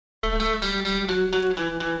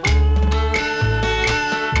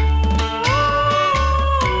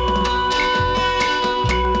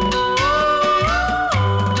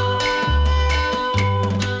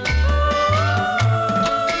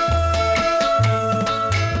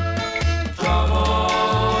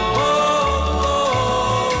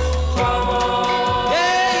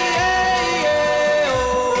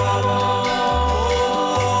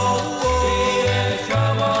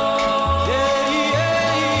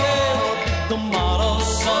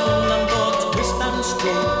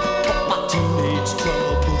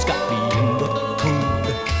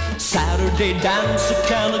They dance, I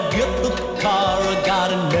can't get the car. I got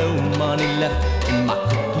no money left in my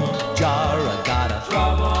cookie jar. I got a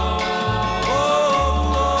trouble.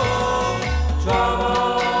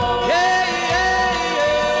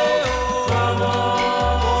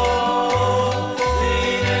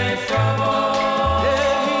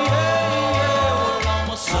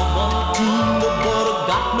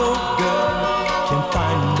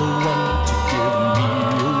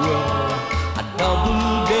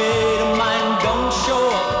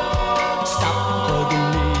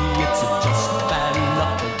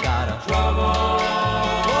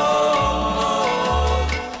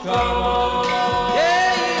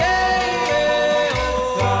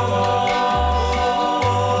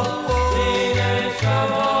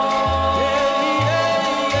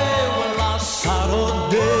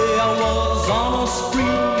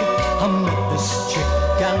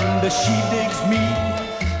 She digs me.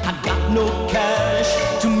 I got no cash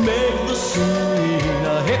to make the scene.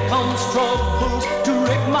 Here comes troubles to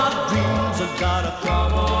wreck my dreams. I got a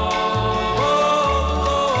trouble.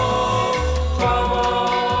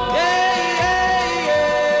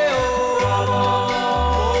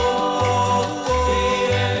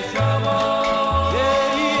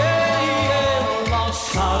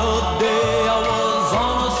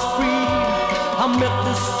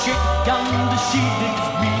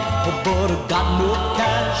 But I got no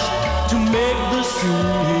cash to make the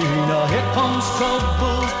scene. Here comes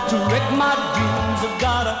trouble to wreck my dreams. I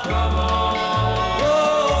got a trouble.